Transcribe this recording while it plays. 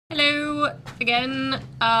Hello again.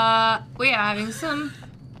 We are having some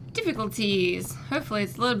difficulties. Hopefully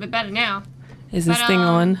it's a little bit better now. Is this thing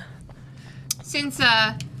on? Since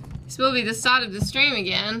this will be the start of the stream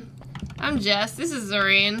again, I'm Jess, this is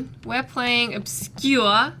Zorine. We're playing Obscure.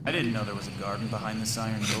 I didn't know there was a garden behind this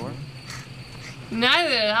iron door. Neither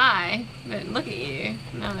did I, but look at you.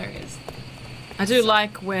 Now there is. I do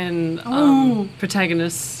like when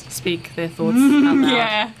protagonists speak their thoughts out loud.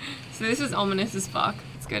 Yeah. So this is ominous as fuck.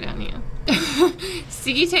 Let's go down here.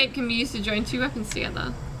 Sticky tape can be used to join two weapons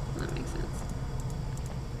together. That makes sense.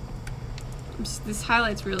 This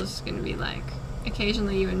highlights reel is just going to be like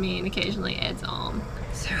occasionally you and me and occasionally Ed's arm.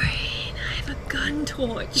 Zorine, I have a gun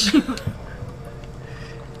torch.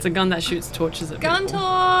 It's a gun that shoots torches at gun people.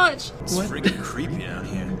 torch! It's freaking creepy out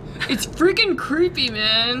here. It's freaking creepy,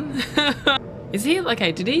 man. Is he,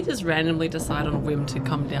 okay, did he just randomly decide on a whim to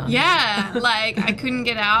come down? Yeah, like I couldn't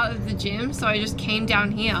get out of the gym, so I just came down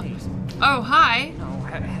here. Oh, hi. No,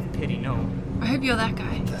 have pity, no. I hope you're that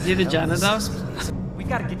guy. You're the janitor? We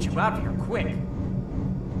gotta get you out of here quick.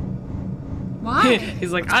 Why?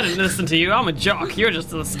 He's like, I didn't listen to you, I'm a jock, you're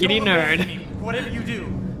just a skinny Don't abandon nerd. him. Whatever you do,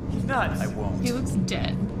 he's nuts. I won't. He looks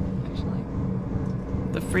dead, actually.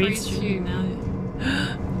 The freeze Freeze shoot shoot. now.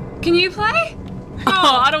 Can you play?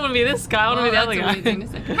 Oh, I don't want to be this guy, I want to be the other that's a weird thing to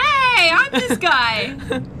guy. say. Hey, I'm this guy.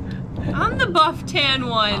 I'm the buff tan I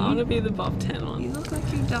want one. to be the buff 10 You one. look like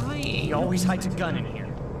you're dying. He always hides a gun in here.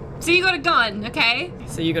 So you got a gun, okay?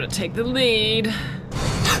 So you gotta take the lead.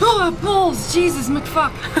 Oh, balls! Jesus,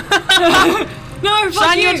 McFuck. No, fuck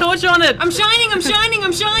Shine you. your torch on it! I'm shining, I'm shining,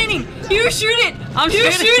 I'm shining! You shoot it! I'm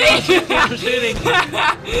you shooting. shoot it! I'm shooting.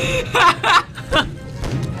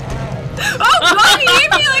 Oh god, he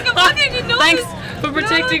hit me like a fucking did not. Thanks for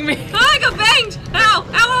protecting me. Oh, I got banged! Ow!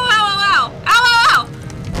 Ow, ow, ow, ow, ow! Ow, ow,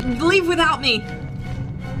 ow! Leave without me!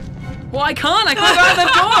 Well, I can't go out the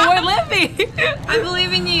door, it won't let me. I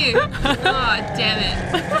believe in you! Oh, damn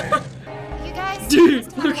it. You guys, Dude,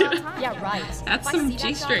 it's been a look long at it. time. Yeah, right. That's If I some see that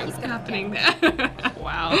G-string dog, he's gonna happening get there.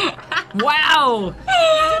 Wow. Wow.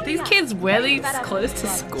 These kids wear these clothes to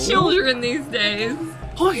school. Children these days.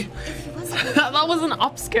 Oh, that was an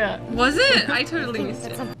upskirt. Was it? I totally missed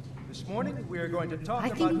it. This morning, we are going to talk I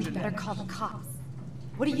about think we better genetics. call the cops.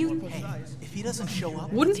 What do you think? If he doesn't show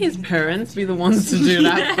up, Wouldn't his parents be the ones to do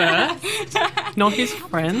that first? Not his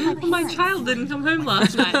friend? My child didn't come home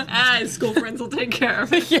last night. His school friends will take care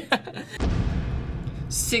of it. Yeah.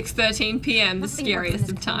 6:13 p.m. the Nothing works in scariest this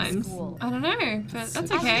of kind of times. school. I don't know, but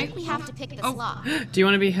that's I okay. think we have to pick this Oh. lock. Do you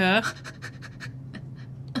want to be her?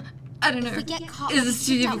 I don't know. we get caught, Is we'll this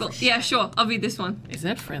be too kicked out difficult? for Yeah, sure. sure. I'll be this one. Is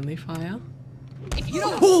that friendly fire? If you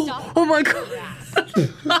don't stop, Oh my god.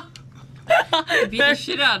 Beat the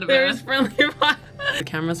shit out of There her. is friendly fire. The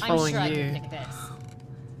camera's I'm following sure I you. can pick this.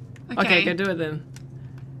 Okay, go do it then.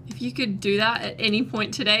 If you could do that at any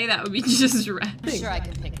point today, that would be just rad. I'm sure I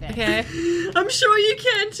can pick this. Okay. I'm sure you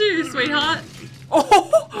can too, sweetheart.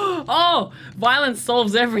 Oh, violence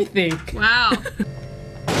solves everything. Wow.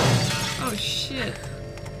 Oh shit.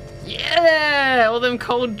 Yeah, all them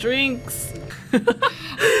cold drinks.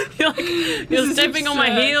 You're is stepping on my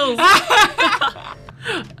absurd. heels.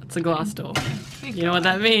 It's a glass door. You know what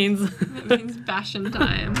that means? That means bashing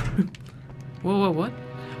time. Whoa, what?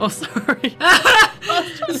 Oh, sorry.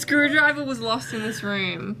 The screwdriver was lost in this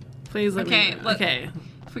room. Please let Okay, me know. look. Okay.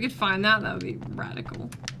 If we could find that, that would be radical.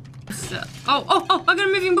 So, oh, I got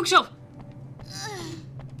a moving bookshelf.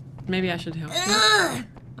 Maybe I should help. I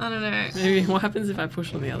don't know. Maybe what happens if I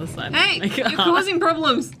push on the other side? Hey, Make you're it hard? causing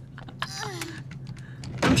problems.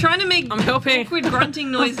 I'm trying to make I'm helping. awkward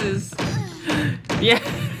grunting noises. Yeah.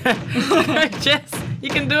 Go, Jess. You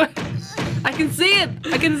can do it. I can see it.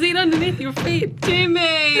 I can see it underneath your feet.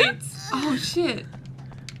 Teammates! Oh shit.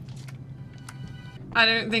 I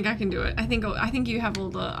don't think I can do it. I think you have all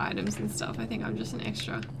the items and stuff. I think I'm just an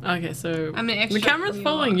extra. Okay, so I'm an extra. the camera's in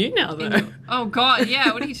following your- you now, in though. your- Oh god,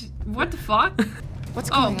 yeah. What the fuck? what's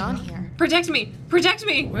Oh. going on here? Protect me! Protect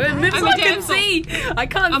me! This I'm I a can damsel. see. I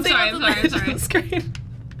can't I'm see. sorry, what's I'm on sorry, the I'm screen.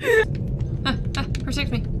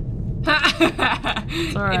 Protect me.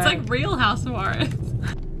 alright. It's like Real House Horrors.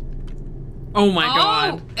 Oh my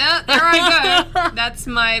god. There I go. That's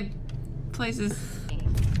my places.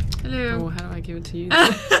 Oh, Hello. how do I give it to you?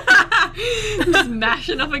 Just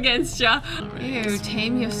mashing up against ya. Ew,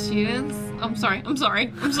 tame your students. I'm sorry.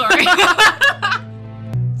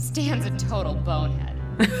 Stan's a total bonehead.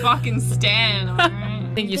 Fucking Stan, alright?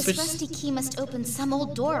 I think you This switched. rusty key must open some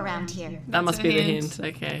old door around here. That must a be the hint.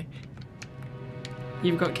 hint. Okay.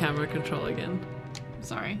 You've got camera control again.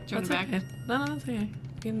 Sorry. Do you want That's it back? okay. No, it's okay.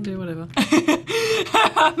 You can do whatever.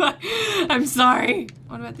 I'm sorry.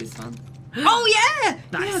 What about this one? Oh yeah!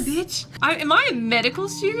 Nice. Yeah, bitch. Am I a medical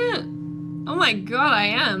student? Oh my god, I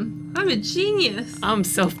am. I'm a genius. I'm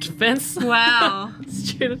self-defense. Wow.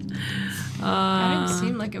 Student. I don't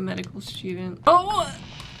seem like a medical student. Oh!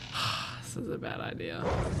 This is a bad idea.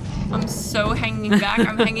 I'm so hanging back.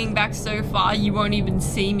 I'm hanging back so far you won't even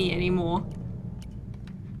see me anymore.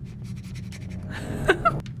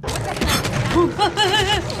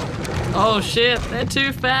 Oh shit, they're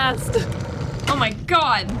too fast. Oh my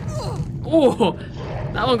god. Oh,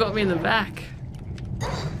 that one got me in the back.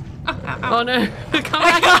 Oh no, come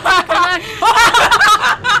back, come back.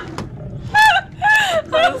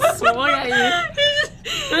 I swung at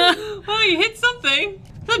you. Oh, you hit something.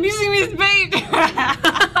 Stop using me as bait.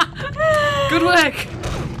 Good work.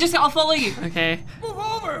 Just, I'll follow you. Okay. Move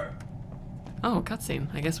over! Oh, cutscene.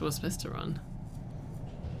 I guess we're supposed to run.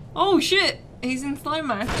 Oh shit, he's in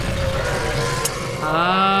slow-mo.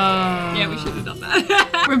 Ah. Yeah, we should have done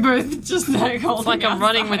that. We're both just like holding It's like I'm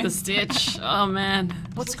running with outside. a stitch. Oh man.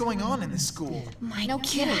 What's going on in this school? No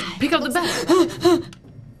kidding. Pick up the bag.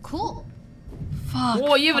 Cool. Fuck.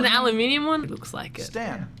 Oh, you have an aluminium one? Looks like it.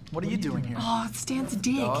 Stan, what are you doing here? Oh, it stands a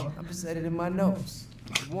dig. Dog, I'm just editing my notes.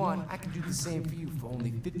 If you want, I can do the same for you for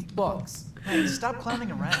only $50. Hey, stop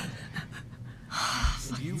clowning around.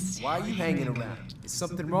 And you, why are you hanging around? Is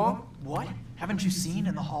something wrong? What? Haven't you seen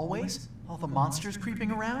in the hallways? All the monsters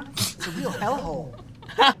creeping around? It's a real hellhole.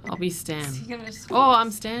 I'll be Stan. You're gonna just... Oh,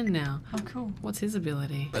 I'm Stan now. Oh, cool. What's his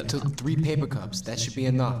ability? I took 3 paper cups. That should be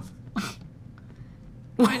enough.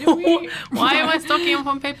 Why am I stocking up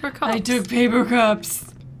on paper cups? I took paper cups.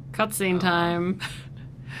 Cutscene time.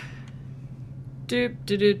 Doop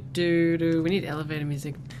doo doo doo doo. We need elevator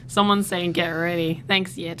music. Someone's saying get ready.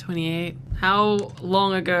 Thanks, yeah, 28. How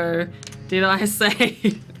long ago did I say?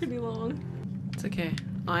 Pretty long. It's okay.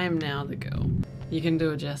 I am now the girl. You can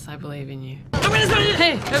do it, Jess. I believe in you. I'm gonna start it.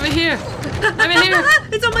 Hey, over here! Over here!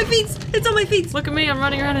 It's on my feet. It's on my feet. Look at me, I'm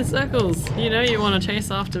running around in circles. You know you want to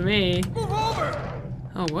chase after me. Move over!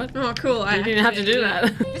 Oh, what? Oh, cool. You didn't have to do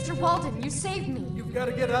that. Mr. Walden, you saved me. You've got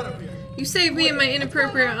to get out of here. You saved me in my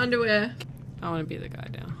inappropriate underwear. I want to be the guy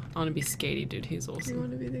now. I want to be Skatey, dude. He's You awesome.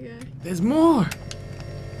 want to be the guy? There's more!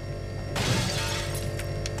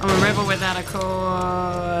 I'm a rebel without a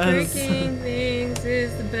cause. Breaking things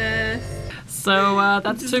is the best. So,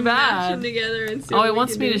 that's Just too mash them bad. together and see Oh, what it we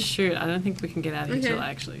wants can me do. to shoot. I don't think we can get out of here Okay. until I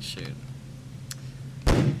actually shoot.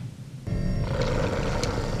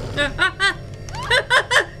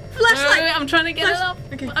 Flashlight! Wait, I'm trying to get it up.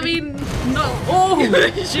 Okay. I mean, no. Oh,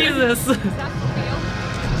 Jesus.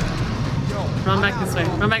 Run back this way.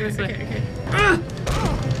 Run back this way. Okay.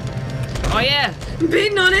 Oh, yeah. I'm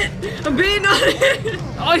beating on it! I'm beating on it!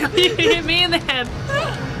 Oh, you hit me in the head.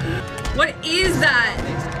 What is that?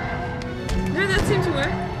 No, that seemed to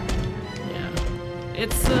work. Yeah.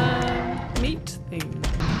 It's a meat thing.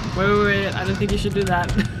 Wait. I don't think you should do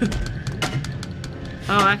that.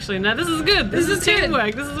 Oh, actually, no, this is good. This is good.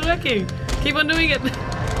 teamwork. This is working. Keep on doing it.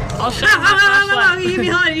 I'll show you my flashlight. You hit me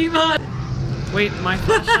hard, you hit me hard. Wait, my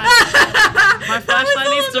flashlight. My flashlight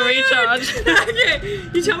needs to recharge. Okay,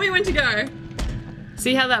 you tell me when to go.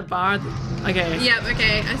 See how that bar? Okay. Yep,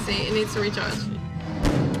 okay, I see. It needs to recharge.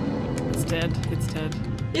 It's dead. It's dead.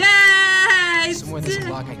 Yay! Somewhere in this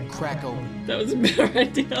block I can crack open. That was a better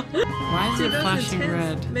idea. Why is it flashing 2010.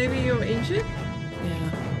 red? Maybe you're injured?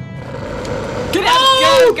 Yeah. Get out!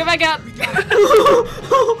 Oh! Go back out!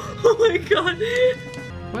 Oh my god.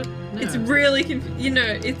 What? No. It's really you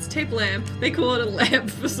know, it's tape lamp. They call it a lamp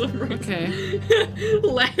for some reason. Okay.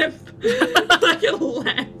 Lamp. Like a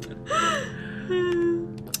lamp.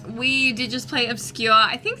 We did just play Obscure.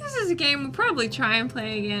 I think this is a game we'll probably try and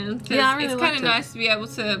play again. 'Cause Yeah, I really it's kind liked of it. nice to be able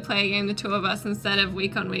to play a game the two of us instead of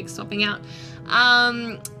week on week swapping out.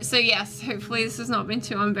 So yes, hopefully this has not been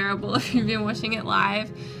too unbearable if you've been watching it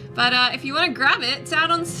live. But if you want to grab it, it's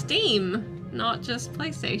out on Steam, not just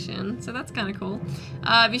PlayStation. So that's kind of cool.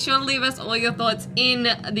 Be sure to leave us all your thoughts in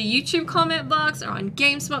the YouTube comment box or on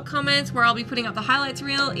GameSpot comments, where I'll be putting up the highlights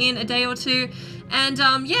reel in a day or two. And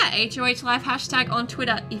yeah, HOH Live hashtag on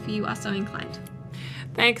Twitter if you are so inclined.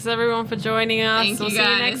 Thanks everyone for joining us. Thank We'll you, see you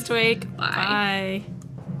guys. next week. Bye. Bye.